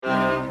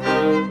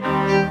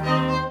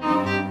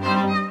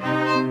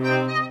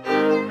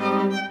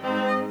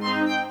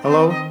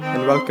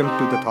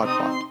welcome to the Thought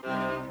Pod.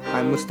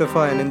 I'm Mustafa,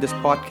 and in this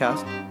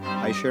podcast,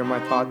 I share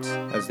my thoughts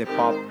as they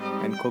pop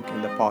and cook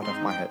in the pot of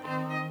my head.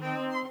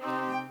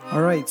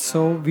 Alright,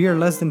 so we are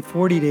less than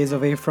 40 days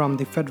away from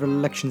the federal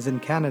elections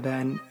in Canada,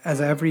 and as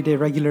an everyday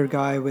regular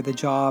guy with a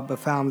job, a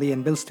family,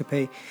 and bills to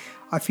pay,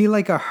 I feel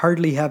like I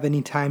hardly have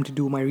any time to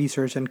do my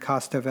research and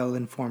cast a well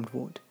informed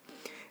vote.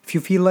 If you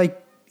feel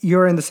like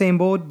you're in the same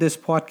boat, this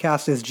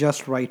podcast is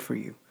just right for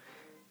you.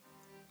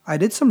 I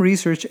did some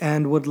research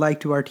and would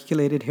like to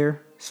articulate it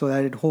here so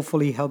that it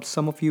hopefully helps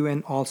some of you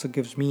and also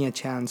gives me a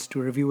chance to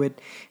review it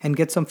and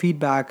get some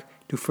feedback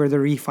to further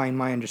refine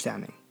my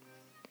understanding.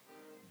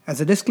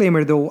 As a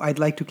disclaimer, though, I'd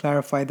like to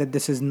clarify that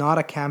this is not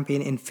a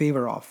campaign in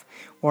favor of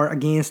or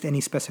against any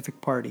specific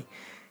party.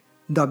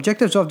 The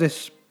objectives of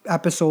this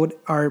episode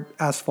are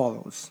as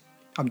follows.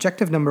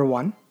 Objective number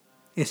 1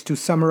 is to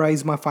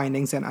summarize my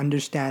findings and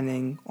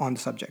understanding on the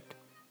subject.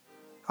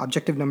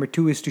 Objective number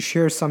 2 is to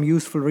share some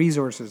useful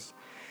resources.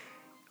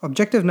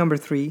 Objective number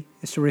 3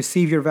 is to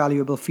receive your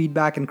valuable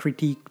feedback and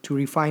critique to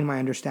refine my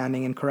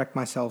understanding and correct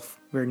myself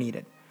where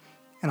needed.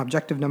 And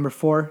objective number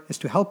 4 is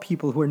to help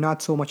people who are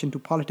not so much into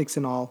politics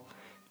and all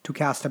to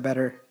cast a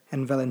better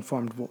and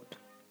well-informed vote.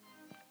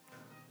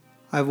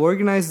 I've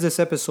organized this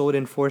episode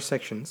in 4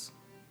 sections.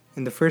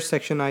 In the first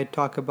section, I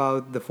talk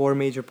about the 4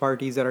 major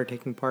parties that are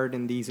taking part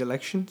in these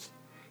elections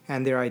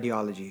and their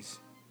ideologies.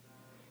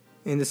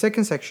 In the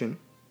second section,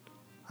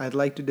 I'd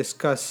like to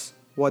discuss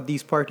what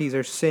these parties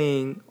are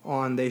saying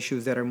on the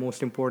issues that are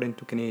most important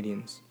to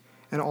Canadians,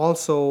 and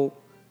also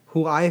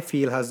who I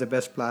feel has the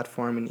best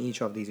platform in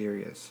each of these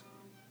areas.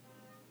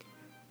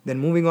 Then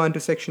moving on to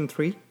section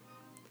 3,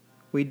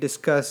 we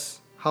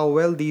discuss how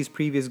well these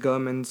previous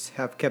governments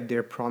have kept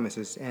their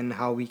promises and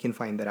how we can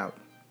find that out.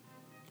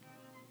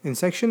 In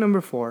section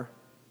number 4,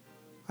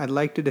 I'd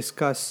like to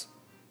discuss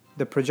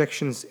the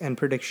projections and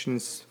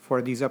predictions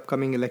for these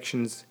upcoming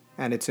elections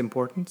and its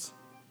importance.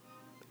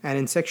 And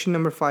in section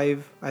number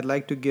 5, I'd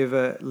like to give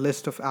a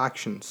list of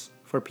actions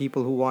for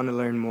people who want to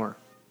learn more.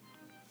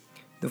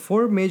 The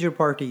 4 major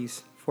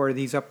parties for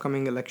these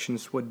upcoming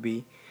elections would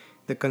be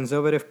the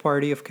Conservative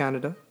Party of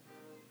Canada,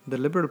 the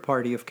Liberal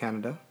Party of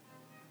Canada,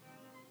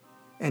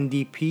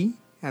 NDP,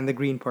 and the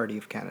Green Party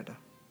of Canada.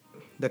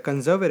 The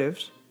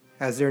Conservatives,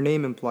 as their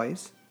name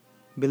implies,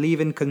 believe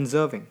in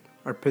conserving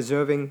or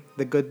preserving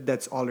the good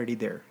that's already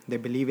there. They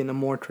believe in a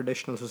more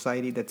traditional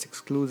society that's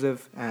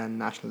exclusive and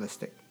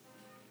nationalistic.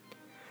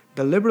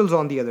 The Liberals,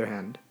 on the other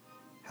hand,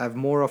 have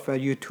more of a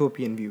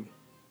utopian view,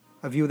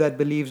 a view that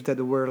believes that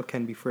the world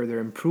can be further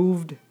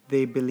improved.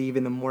 They believe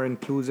in a more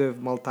inclusive,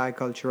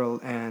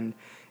 multicultural, and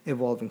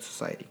evolving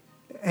society.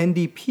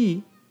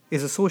 NDP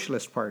is a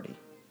socialist party,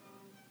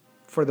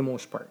 for the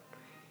most part,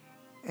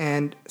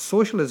 and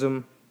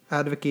socialism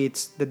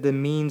advocates that the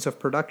means of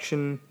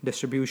production,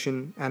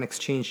 distribution, and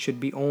exchange should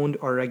be owned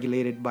or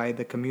regulated by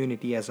the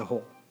community as a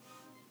whole.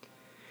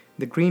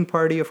 The Green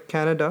Party of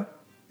Canada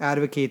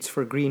advocates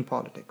for green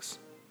politics.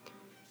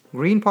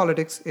 Green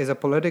politics is a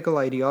political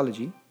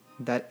ideology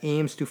that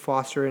aims to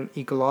foster an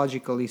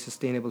ecologically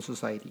sustainable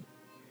society,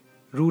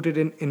 rooted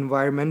in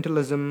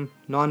environmentalism,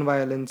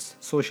 nonviolence,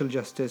 social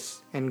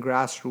justice, and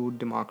grassroots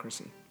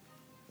democracy.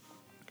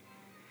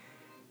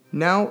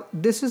 Now,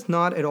 this is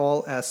not at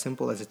all as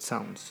simple as it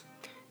sounds.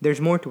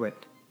 There's more to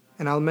it,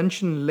 and I'll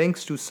mention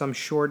links to some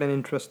short and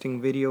interesting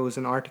videos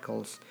and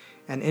articles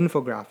and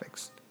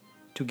infographics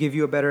to give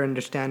you a better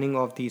understanding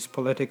of these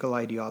political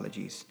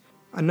ideologies.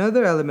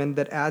 Another element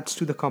that adds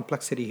to the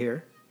complexity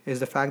here is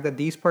the fact that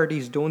these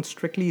parties don't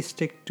strictly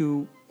stick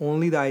to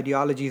only the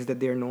ideologies that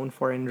they're known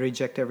for and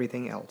reject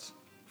everything else.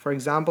 For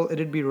example,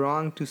 it'd be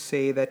wrong to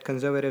say that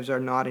conservatives are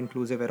not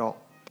inclusive at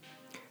all.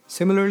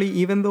 Similarly,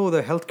 even though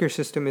the healthcare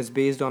system is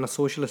based on a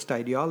socialist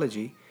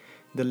ideology,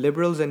 the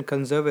liberals and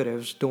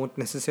conservatives don't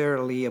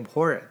necessarily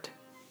abhor it.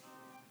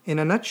 In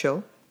a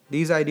nutshell,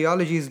 these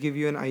ideologies give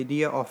you an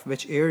idea of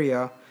which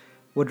area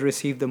would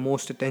receive the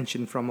most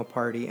attention from a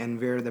party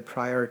and where the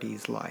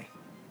priorities lie.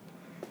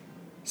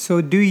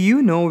 So, do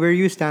you know where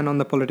you stand on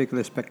the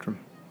political spectrum?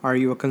 Are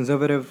you a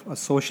conservative, a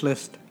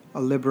socialist,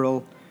 a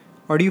liberal,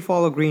 or do you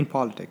follow green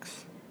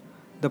politics?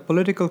 The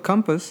political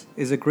compass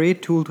is a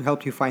great tool to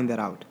help you find that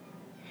out.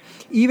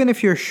 Even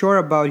if you're sure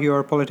about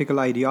your political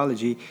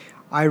ideology,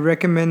 I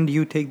recommend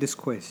you take this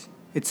quiz.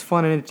 It's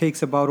fun and it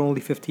takes about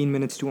only 15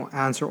 minutes to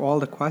answer all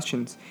the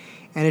questions,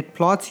 and it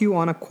plots you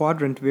on a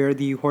quadrant where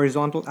the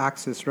horizontal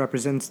axis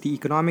represents the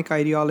economic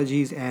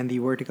ideologies and the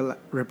vertical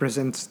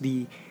represents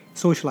the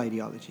social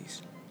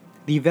ideologies.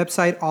 The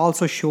website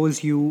also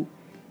shows you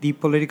the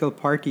political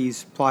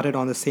parties plotted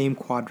on the same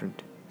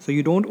quadrant. So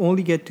you don't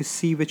only get to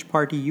see which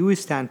party you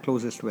stand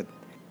closest with,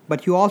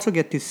 but you also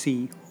get to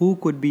see who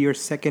could be your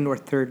second or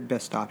third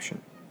best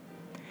option.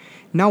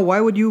 Now, why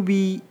would you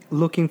be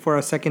looking for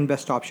a second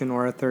best option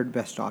or a third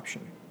best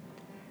option?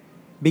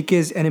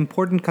 Because an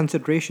important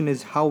consideration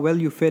is how well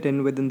you fit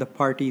in within the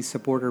party's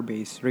supporter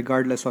base,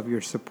 regardless of your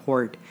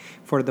support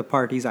for the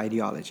party's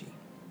ideology.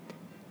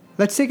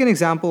 Let's take an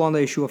example on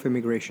the issue of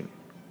immigration.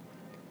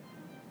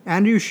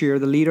 Andrew Scheer,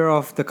 the leader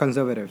of the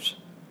Conservatives,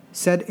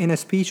 said in a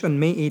speech on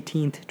May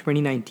 18th,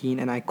 2019,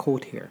 and I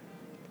quote here,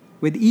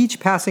 "With each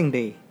passing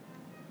day,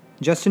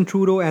 Justin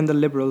Trudeau and the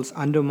Liberals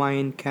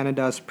undermine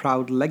Canada's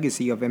proud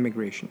legacy of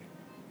immigration.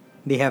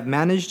 They have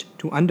managed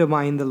to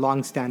undermine the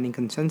long-standing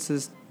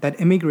consensus that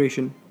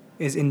immigration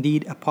is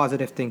indeed a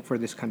positive thing for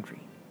this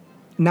country."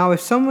 Now, if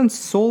someone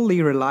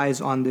solely relies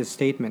on this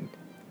statement,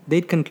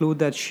 they'd conclude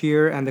that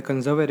Scheer and the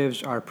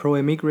Conservatives are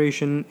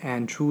pro-immigration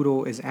and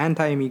Trudeau is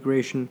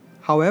anti-immigration.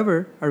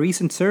 However, a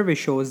recent survey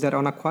shows that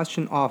on a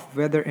question of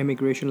whether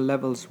immigration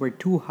levels were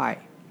too high,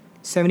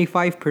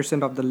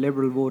 75% of the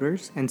Liberal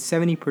voters and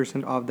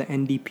 70% of the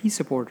NDP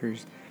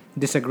supporters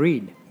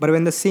disagreed. But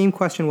when the same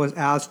question was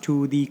asked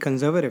to the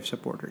Conservative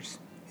supporters,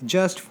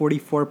 just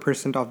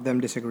 44% of them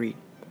disagreed,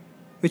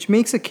 which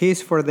makes a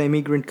case for the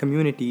immigrant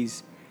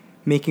communities,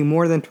 making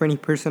more than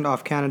 20%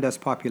 of Canada's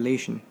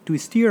population, to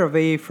steer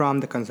away from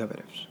the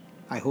Conservatives.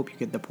 I hope you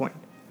get the point.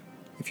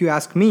 If you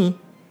ask me,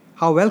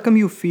 how welcome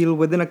you feel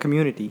within a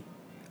community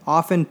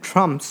often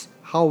trumps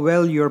how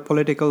well your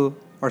political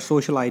or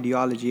social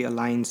ideology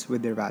aligns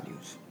with their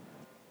values.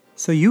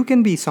 So you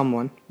can be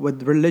someone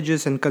with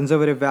religious and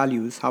conservative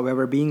values,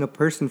 however, being a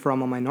person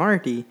from a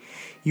minority,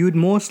 you'd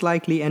most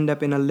likely end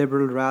up in a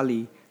liberal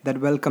rally that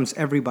welcomes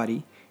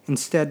everybody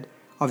instead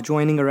of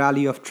joining a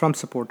rally of Trump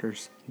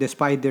supporters,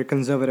 despite their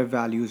conservative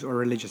values or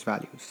religious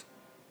values.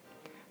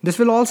 This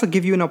will also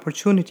give you an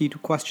opportunity to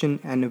question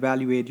and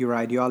evaluate your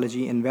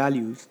ideology and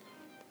values,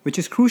 which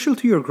is crucial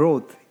to your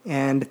growth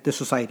and the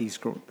society's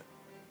growth.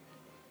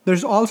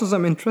 There's also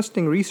some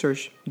interesting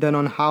research done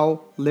on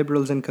how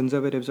liberals and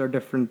conservatives are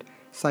different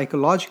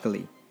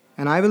psychologically,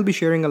 and I will be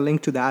sharing a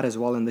link to that as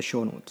well in the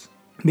show notes.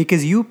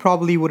 Because you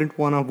probably wouldn't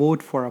want to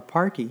vote for a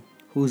party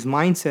whose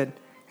mindset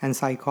and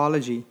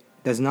psychology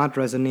does not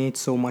resonate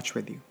so much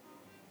with you.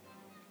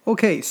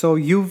 Okay, so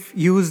you've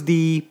used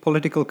the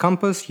political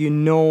compass, you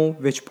know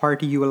which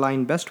party you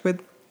align best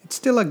with. It's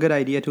still a good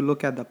idea to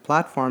look at the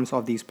platforms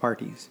of these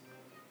parties,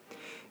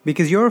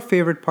 because your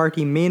favorite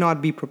party may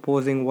not be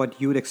proposing what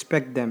you'd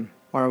expect them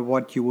or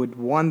what you would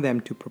want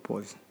them to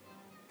propose.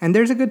 And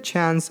there's a good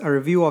chance a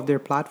review of their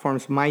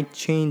platforms might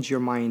change your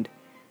mind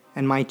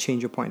and might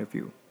change your point of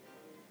view.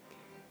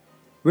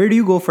 Where do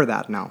you go for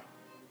that now?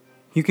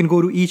 You can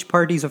go to each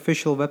party's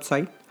official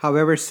website.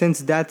 However, since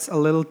that's a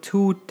little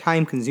too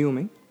time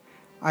consuming,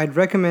 I'd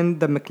recommend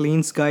the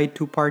Maclean's Guide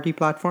to Party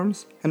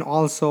Platforms and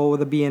also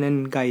the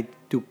BNN Guide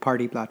to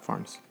Party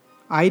Platforms.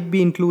 I'd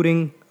be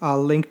including a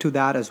link to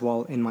that as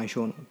well in my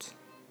show notes.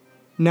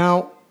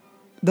 Now,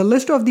 the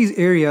list of these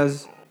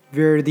areas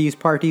where these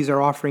parties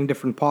are offering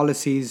different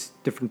policies,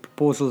 different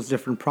proposals,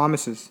 different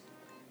promises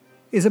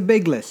is a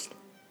big list.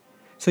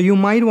 So you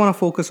might want to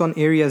focus on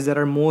areas that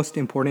are most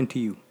important to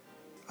you.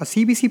 A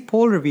CBC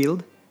poll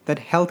revealed that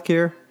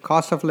healthcare,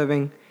 cost of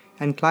living,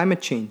 and climate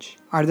change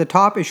are the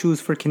top issues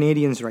for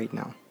Canadians right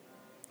now.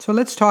 So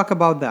let's talk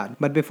about that.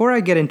 But before I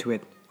get into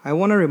it, I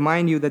want to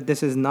remind you that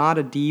this is not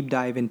a deep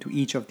dive into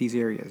each of these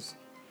areas,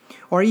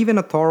 or even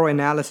a thorough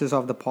analysis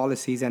of the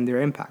policies and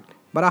their impact,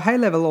 but a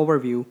high-level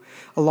overview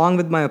along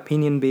with my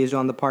opinion based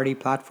on the party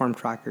platform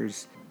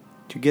trackers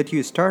to get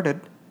you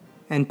started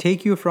and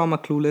take you from a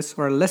clueless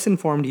or a less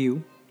informed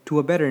you to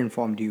a better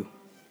informed you.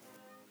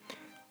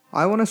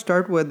 I want to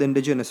start with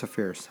Indigenous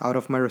affairs out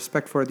of my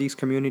respect for these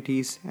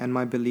communities and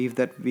my belief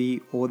that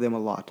we owe them a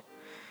lot.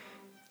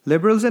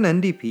 Liberals and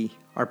NDP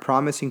are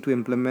promising to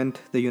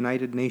implement the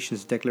United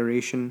Nations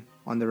Declaration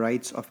on the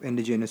Rights of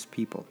Indigenous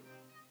People.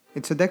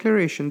 It's a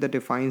declaration that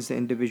defines the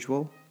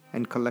individual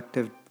and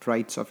collective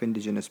rights of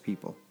Indigenous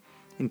people,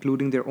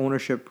 including their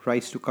ownership,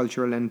 rights to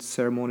cultural and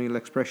ceremonial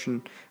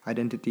expression,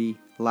 identity,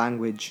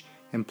 language,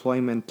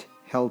 employment,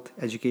 health,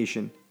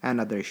 education,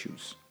 and other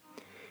issues.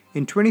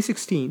 In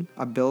 2016,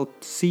 a Bill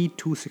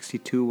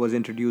C-262 was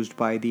introduced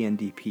by the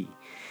NDP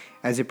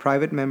as a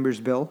private member's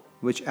bill,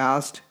 which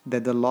asked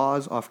that the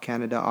laws of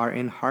Canada are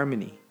in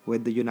harmony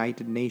with the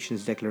United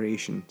Nations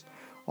Declaration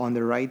on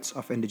the Rights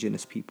of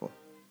Indigenous People.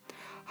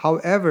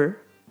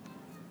 However,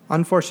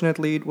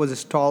 unfortunately, it was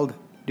stalled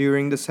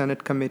during the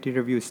Senate committee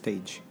review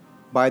stage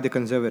by the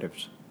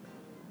Conservatives.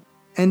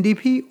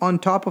 NDP, on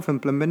top of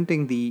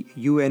implementing the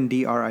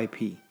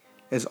UNDRIP,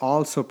 is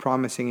also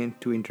promising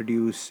to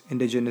introduce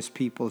Indigenous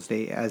Peoples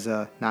Day as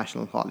a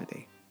national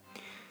holiday.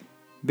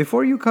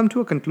 Before you come to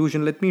a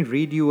conclusion, let me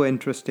read you an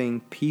interesting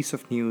piece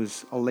of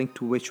news, a link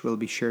to which will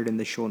be shared in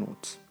the show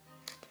notes.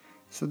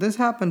 So this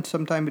happened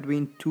sometime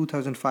between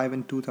 2005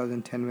 and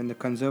 2010 when the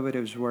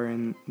Conservatives were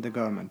in the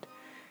government.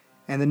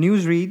 And the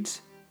news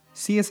reads,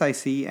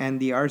 CSIC and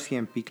the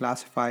RCMP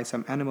classify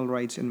some animal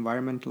rights,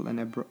 environmental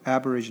and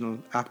Aboriginal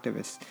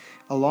activists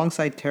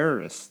alongside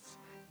terrorists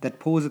that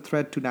pose a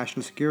threat to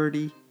national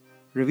security,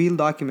 reveal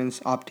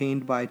documents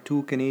obtained by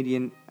 2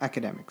 Canadian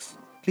academics.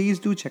 Please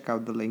do check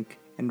out the link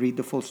and read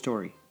the full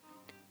story.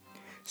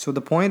 So the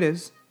point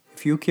is,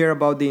 if you care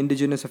about the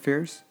Indigenous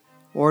affairs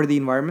or the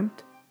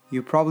environment,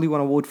 you probably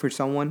want to vote for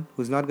someone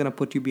who's not going to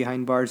put you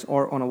behind bars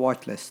or on a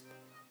watch list.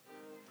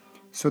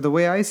 So the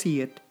way I see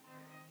it,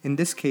 in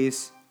this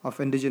case of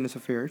Indigenous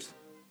affairs,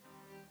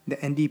 the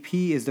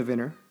NDP is the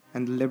winner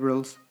and the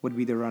Liberals would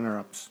be the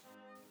runner-ups.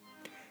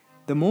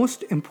 The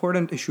most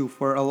important issue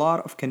for a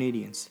lot of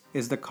Canadians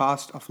is the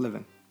cost of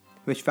living,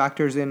 which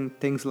factors in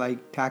things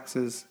like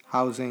taxes,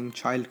 housing,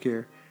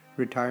 childcare,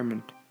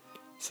 retirement.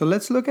 So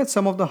let's look at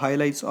some of the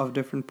highlights of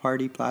different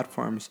party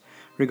platforms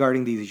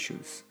regarding these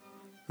issues.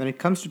 When it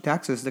comes to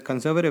taxes, the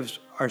Conservatives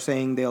are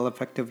saying they'll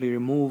effectively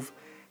remove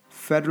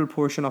federal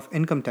portion of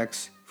income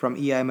tax from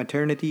EI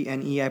maternity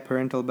and EI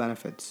parental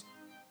benefits,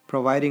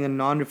 providing a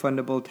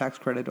non-refundable tax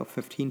credit of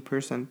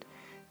 15%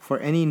 for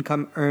any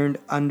income earned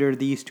under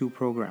these two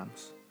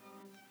programs.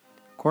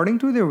 According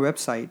to their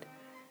website,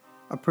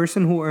 a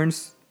person who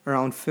earns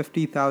around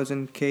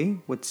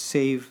 50,000 would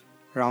save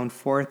around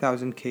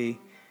 4,000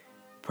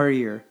 per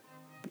year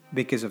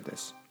because of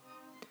this.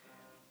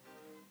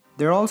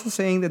 They're also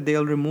saying that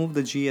they'll remove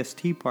the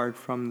GST part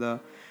from the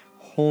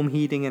home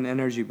heating and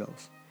energy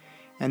bills.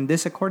 And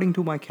this, according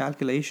to my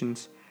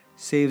calculations,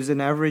 saves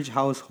an average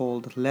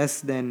household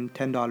less than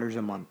 $10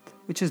 a month,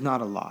 which is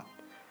not a lot.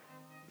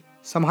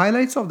 Some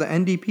highlights of the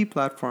NDP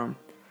platform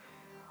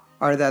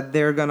are that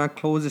they're gonna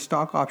close the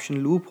stock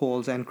option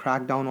loopholes and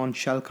crack down on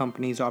shell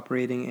companies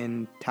operating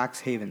in tax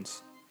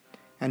havens.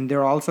 And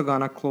they're also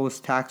gonna close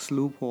tax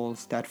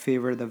loopholes that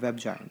favor the web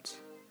giants.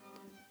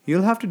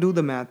 You'll have to do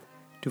the math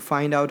to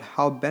find out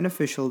how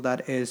beneficial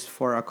that is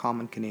for a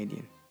common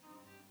Canadian.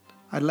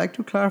 I'd like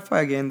to clarify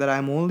again that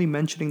I'm only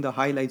mentioning the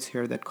highlights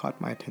here that caught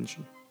my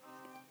attention.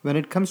 When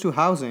it comes to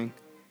housing,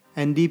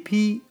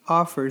 NDP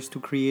offers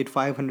to create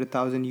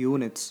 500,000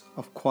 units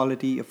of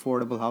quality,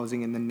 affordable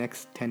housing in the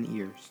next 10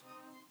 years.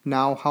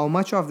 Now, how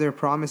much of their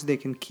promise they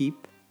can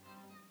keep,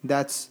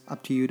 that's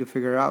up to you to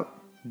figure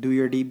out. Do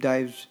your deep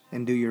dives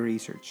and do your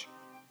research.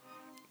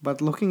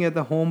 But looking at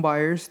the home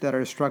buyers that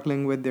are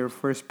struggling with their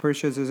first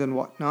purchases and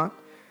whatnot,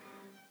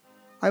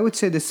 I would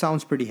say this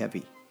sounds pretty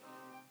heavy.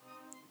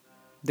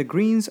 The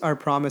Greens are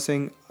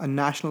promising a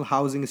national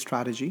housing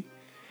strategy,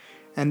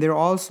 and they're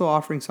also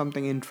offering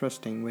something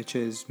interesting, which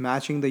is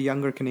matching the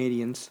younger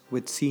Canadians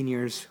with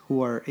seniors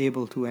who are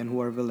able to and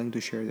who are willing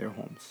to share their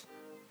homes.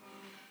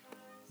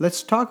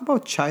 Let's talk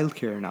about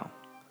childcare now.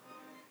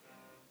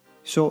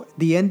 So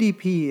the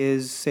NDP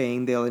is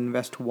saying they'll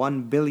invest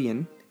 $1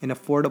 billion in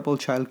affordable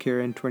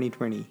childcare in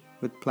 2020,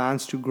 with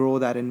plans to grow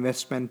that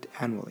investment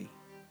annually.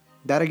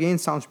 That again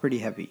sounds pretty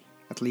heavy,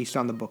 at least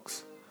on the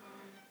books.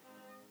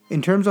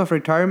 In terms of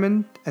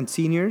retirement and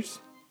seniors,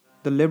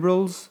 the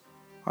Liberals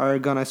are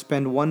gonna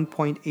spend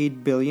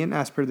 $1.8 billion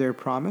as per their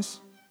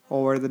promise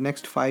over the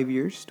next 5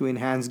 years to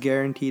enhance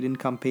guaranteed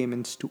income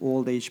payments to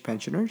old age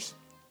pensioners.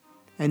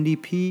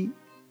 NDP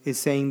is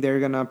saying they're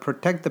gonna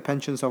protect the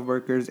pensions of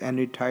workers and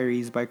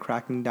retirees by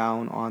cracking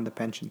down on the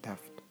pension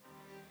theft.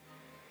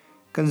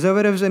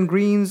 Conservatives and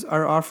Greens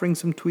are offering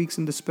some tweaks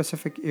in the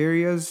specific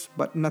areas,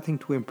 but nothing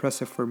too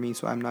impressive for me,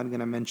 so I'm not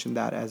gonna mention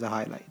that as a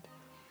highlight.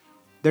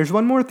 There's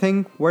one more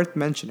thing worth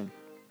mentioning: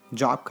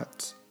 job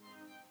cuts.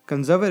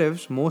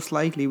 Conservatives most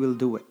likely will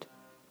do it.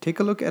 Take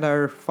a look at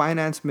our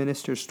finance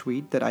minister's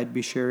tweet that I'd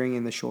be sharing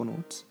in the show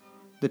notes.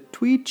 The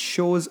tweet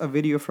shows a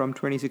video from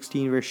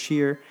 2016 where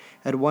Scheer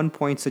at one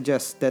point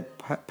suggests that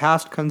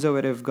past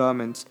conservative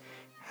governments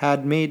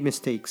had made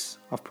mistakes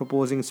of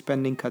proposing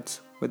spending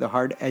cuts with a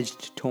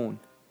hard-edged tone,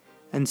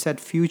 and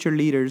said future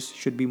leaders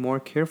should be more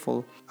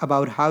careful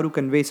about how to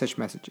convey such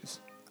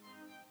messages.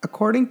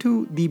 According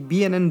to the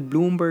BNN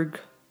Bloomberg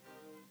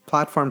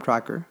platform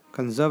tracker,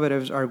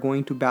 Conservatives are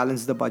going to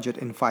balance the budget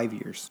in 5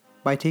 years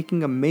by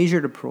taking a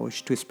measured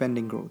approach to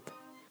spending growth.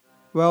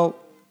 Well,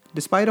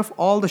 despite of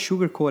all the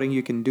sugarcoating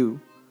you can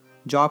do,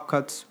 job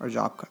cuts are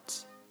job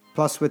cuts.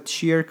 Plus, with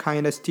Scheer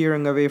kind of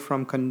steering away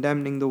from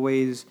condemning the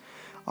ways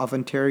of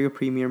Ontario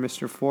Premier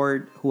Mr.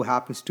 Ford, who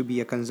happens to be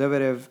a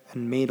Conservative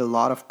and made a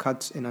lot of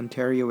cuts in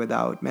Ontario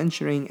without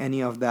mentioning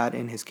any of that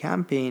in his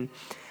campaign,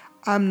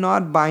 I'm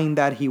not buying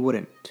that he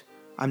wouldn't.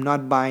 I'm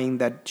not buying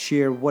that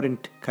Scheer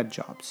wouldn't cut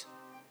jobs.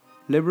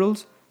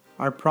 Liberals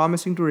are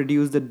promising to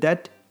reduce the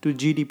debt to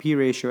GDP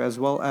ratio as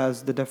well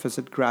as the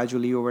deficit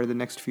gradually over the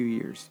next few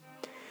years.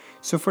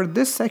 So for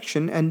this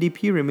section,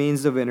 NDP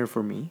remains the winner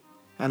for me,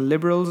 and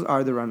Liberals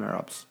are the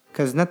runner-ups,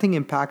 because nothing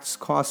impacts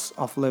costs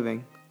of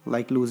living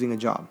like losing a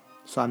job,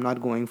 so I'm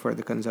not going for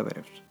the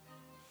Conservatives.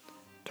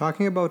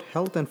 Talking about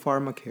health and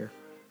pharmacare,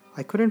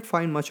 I couldn't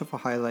find much of a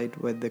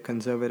highlight with the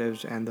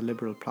Conservatives and the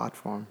Liberal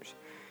platforms.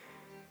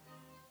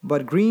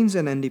 But Greens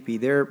and NDP,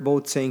 they're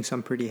both saying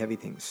some pretty heavy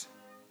things.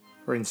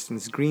 For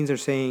instance, Greens are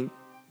saying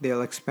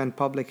they'll expand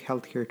public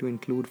health care to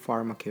include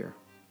pharmacare.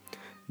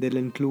 They'll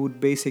include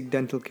basic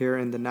dental care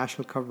in the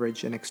national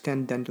coverage and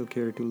extend dental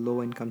care to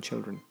low-income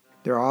children.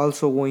 They're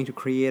also going to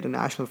create a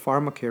national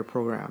pharmacare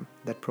program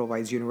that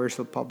provides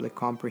universal public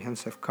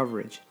comprehensive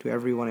coverage to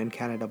everyone in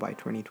Canada by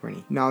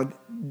 2020. Now,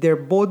 they're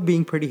both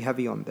being pretty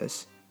heavy on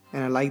this,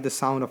 and I like the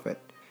sound of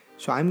it.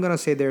 So I'm gonna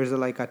say there's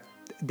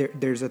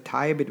a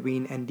tie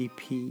between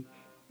NDP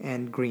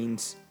and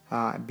Greens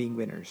being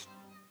winners.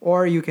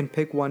 Or you can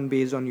pick one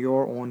based on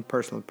your own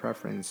personal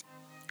preference.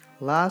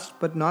 Last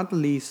but not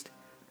least,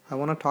 I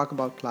want to talk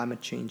about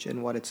climate change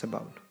and what it's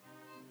about.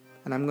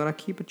 and I'm going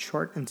to keep it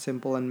short and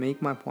simple and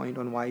make my point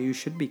on why you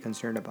should be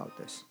concerned about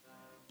this.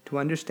 To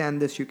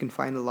understand this, you can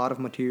find a lot of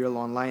material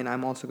online.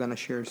 I'm also going to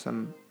share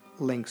some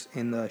links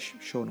in the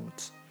show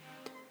notes.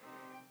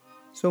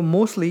 So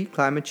mostly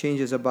climate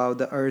change is about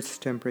the Earth's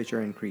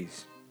temperature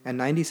increase, and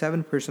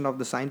 97% of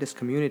the scientist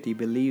community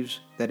believes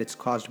that it's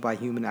caused by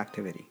human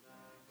activity.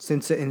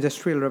 Since the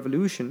Industrial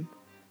Revolution,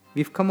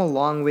 we've come a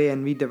long way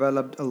and we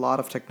developed a lot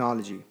of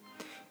technology.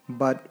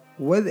 But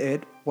with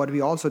it, what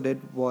we also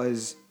did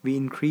was we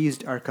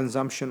increased our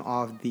consumption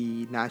of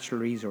the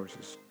natural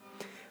resources,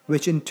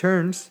 which in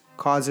turn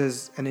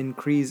causes an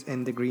increase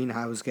in the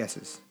greenhouse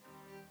gases.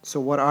 So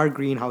what are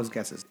greenhouse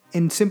gases?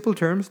 In simple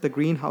terms, the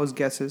greenhouse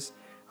gases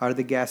are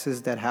the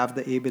gases that have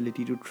the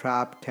ability to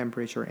trap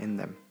temperature in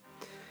them,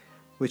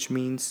 which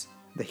means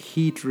the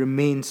heat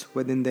remains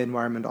within the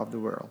environment of the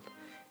world,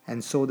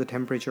 and so the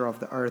temperature of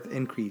the earth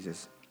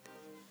increases.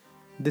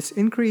 This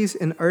increase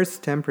in Earth's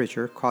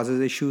temperature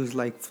causes issues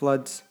like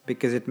floods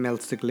because it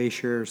melts the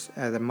glaciers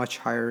at a much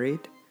higher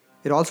rate.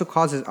 It also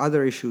causes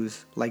other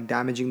issues like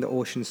damaging the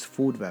ocean's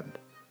food web,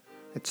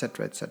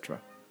 etc., etc.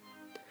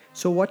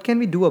 So what can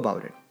we do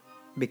about it?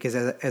 Because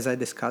as I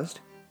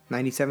discussed,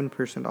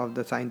 97% of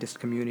the scientist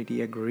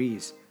community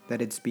agrees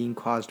that it's being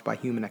caused by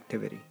human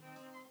activity.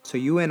 So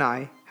you and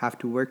I have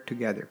to work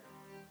together.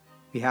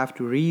 We have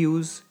to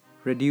reuse,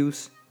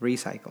 reduce,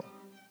 recycle.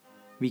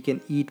 We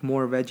can eat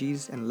more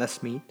veggies and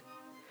less meat.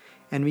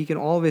 And we can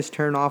always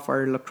turn off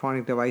our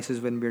electronic devices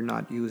when we're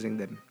not using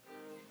them.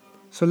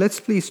 So let's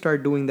please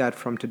start doing that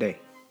from today.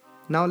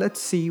 Now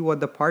let's see what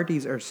the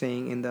parties are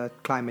saying in the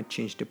climate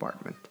change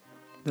department.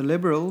 The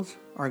Liberals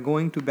are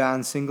going to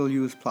ban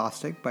single-use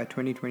plastic by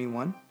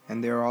 2021,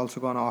 and they're also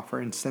going to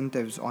offer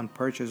incentives on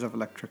purchase of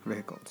electric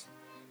vehicles.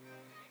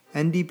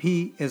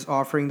 NDP is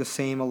offering the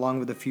same along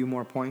with a few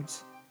more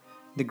points.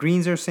 The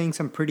Greens are saying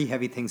some pretty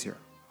heavy things here.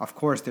 Of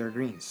course, they're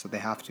Greens, so they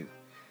have to.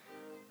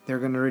 They're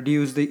going to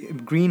reduce the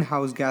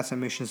greenhouse gas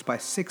emissions by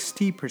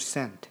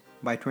 60%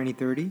 by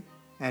 2030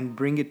 and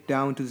bring it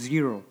down to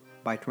zero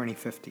by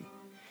 2050.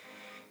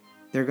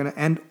 They're going to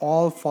end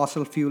all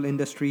fossil fuel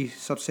industry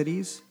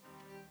subsidies.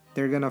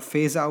 They're going to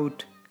phase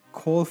out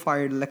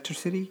coal-fired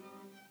electricity,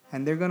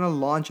 and they're going to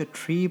launch a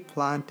tree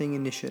planting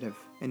initiative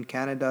in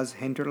Canada's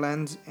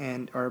hinterlands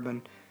and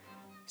urban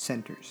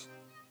centers.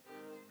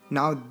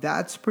 Now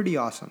that's pretty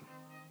awesome.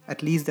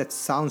 At least that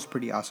sounds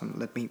pretty awesome,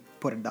 let me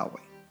put it that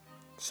way.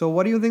 So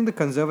what do you think the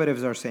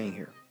Conservatives are saying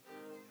here?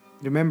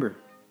 Remember,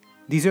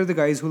 these are the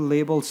guys who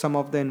label some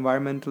of the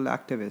environmental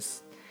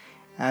activists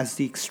as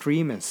the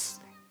extremists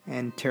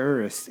and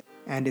terrorists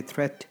and a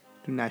threat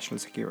to national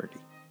security.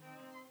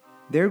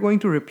 They're going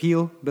to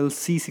repeal Bill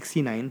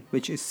C-69,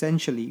 which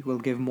essentially will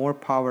give more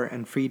power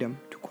and freedom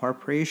to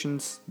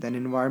corporations than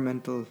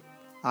environmental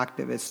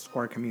activists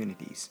or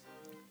communities.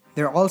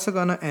 They're also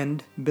going to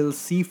end Bill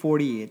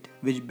C-48,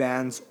 which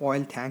bans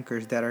oil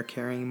tankers that are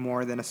carrying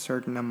more than a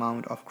certain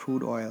amount of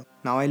crude oil.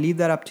 Now, I leave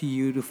that up to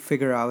you to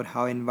figure out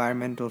how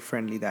environmental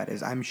friendly that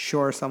is. I'm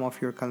sure some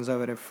of your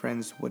conservative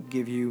friends would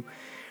give you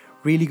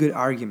really good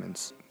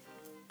arguments.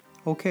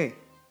 Okay,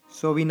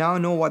 so we now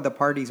know what the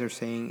parties are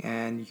saying,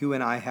 and you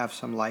and I have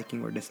some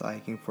liking or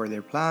disliking for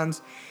their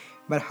plans.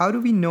 But how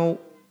do we know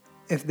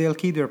if they'll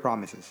keep their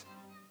promises?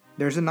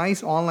 There's a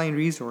nice online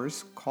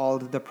resource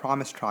called the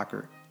Promise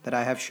Tracker that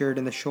I have shared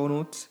in the show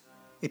notes.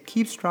 It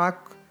keeps track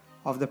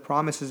of the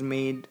promises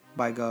made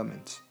by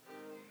governments.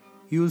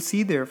 You will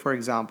see there, for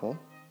example,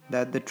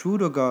 that the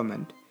Trudeau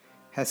government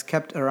has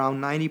kept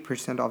around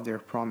 90% of their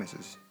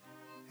promises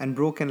and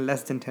broken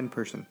less than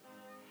 10%.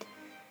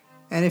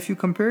 And if you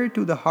compare it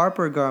to the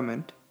Harper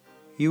government,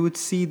 you would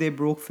see they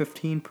broke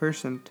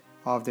 15%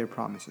 of their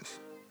promises.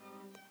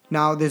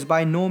 Now, this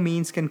by no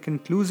means can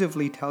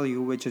conclusively tell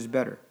you which is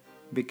better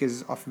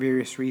because of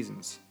various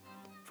reasons.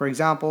 For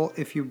example,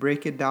 if you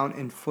break it down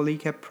in fully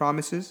kept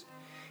promises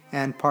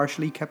and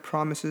partially kept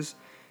promises,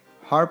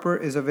 Harper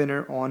is a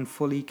winner on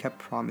fully kept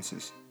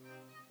promises.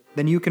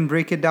 Then you can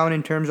break it down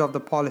in terms of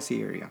the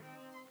policy area.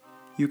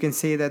 You can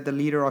say that the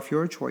leader of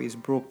your choice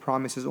broke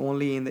promises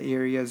only in the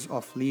areas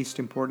of least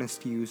importance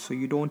to you, so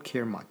you don't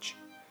care much.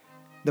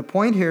 The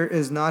point here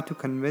is not to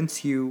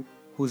convince you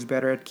who's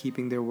better at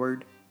keeping their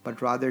word,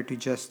 but rather to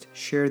just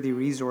share the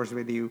resource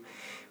with you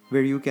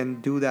where you can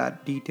do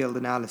that detailed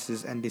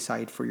analysis and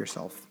decide for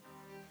yourself.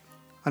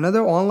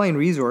 Another online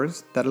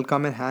resource that'll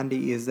come in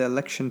handy is the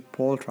election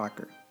poll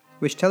tracker,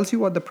 which tells you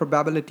what the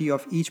probability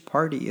of each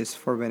party is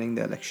for winning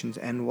the elections.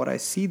 And what I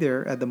see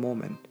there at the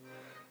moment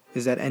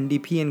is that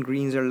NDP and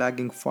Greens are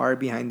lagging far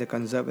behind the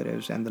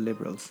Conservatives and the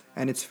Liberals,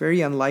 and it's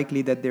very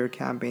unlikely that their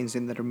campaigns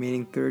in the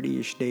remaining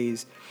 30-ish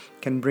days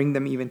can bring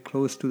them even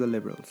close to the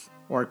Liberals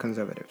or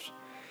Conservatives,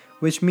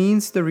 which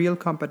means the real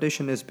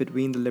competition is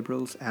between the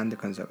Liberals and the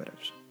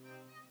Conservatives.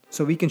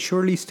 So we can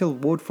surely still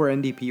vote for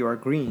NDP or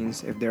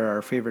Greens if they're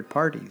our favorite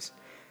parties.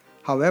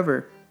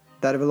 However,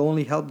 that will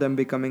only help them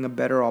becoming a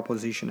better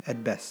opposition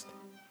at best,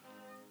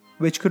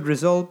 which could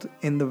result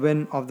in the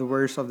win of the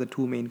worst of the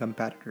two main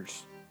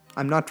competitors.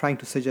 I'm not trying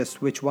to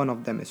suggest which one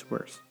of them is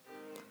worse.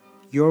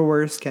 Your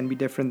worst can be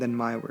different than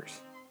my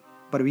worst.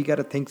 but we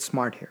gotta think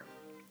smart here.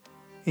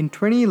 In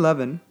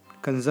 2011,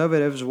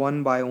 Conservatives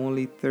won by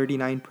only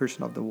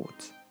 39% of the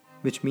votes,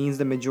 which means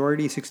the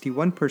majority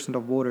 61%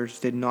 of voters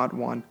did not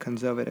want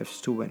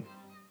Conservatives to win.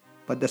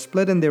 But the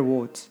split in their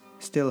votes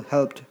still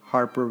helped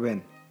Harper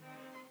win.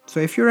 So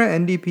if you're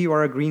an NDP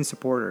or a Green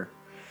supporter,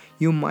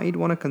 you might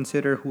want to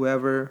consider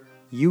whoever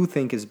you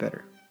think is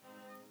better.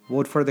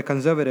 Vote for the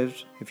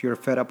Conservatives if you're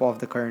fed up of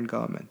the current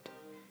government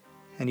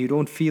and you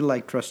don't feel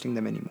like trusting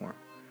them anymore.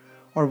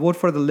 Or vote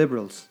for the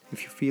Liberals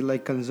if you feel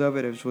like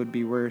Conservatives would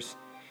be worse,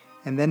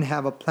 and then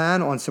have a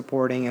plan on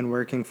supporting and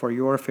working for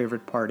your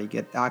favorite party.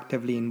 Get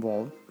actively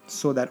involved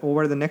so that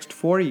over the next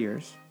 4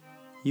 years,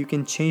 you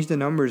can change the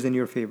numbers in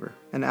your favor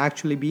and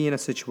actually be in a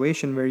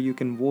situation where you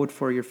can vote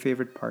for your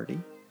favorite party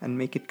and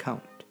make it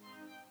count.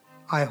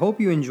 I hope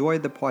you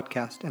enjoyed the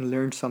podcast and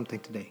learned something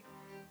today.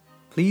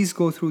 Please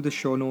go through the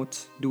show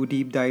notes, do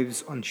deep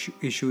dives on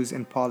issues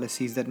and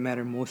policies that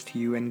matter most to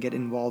you, and get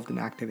involved in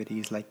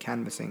activities like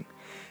canvassing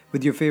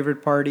with your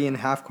favorite party and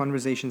have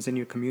conversations in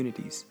your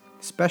communities,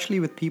 especially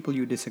with people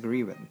you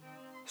disagree with.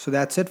 So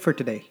that's it for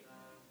today.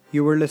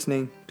 You were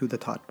listening to The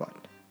ThoughtPod.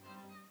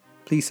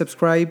 Please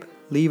subscribe,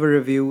 leave a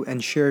review,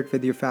 and share it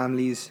with your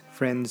families,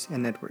 friends,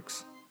 and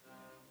networks.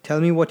 Tell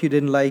me what you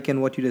didn't like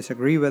and what you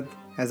disagree with.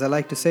 As I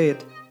like to say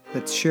it,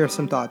 let's share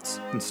some thoughts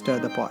and stir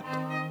the pot.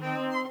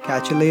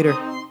 Catch you later.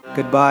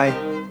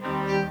 Goodbye.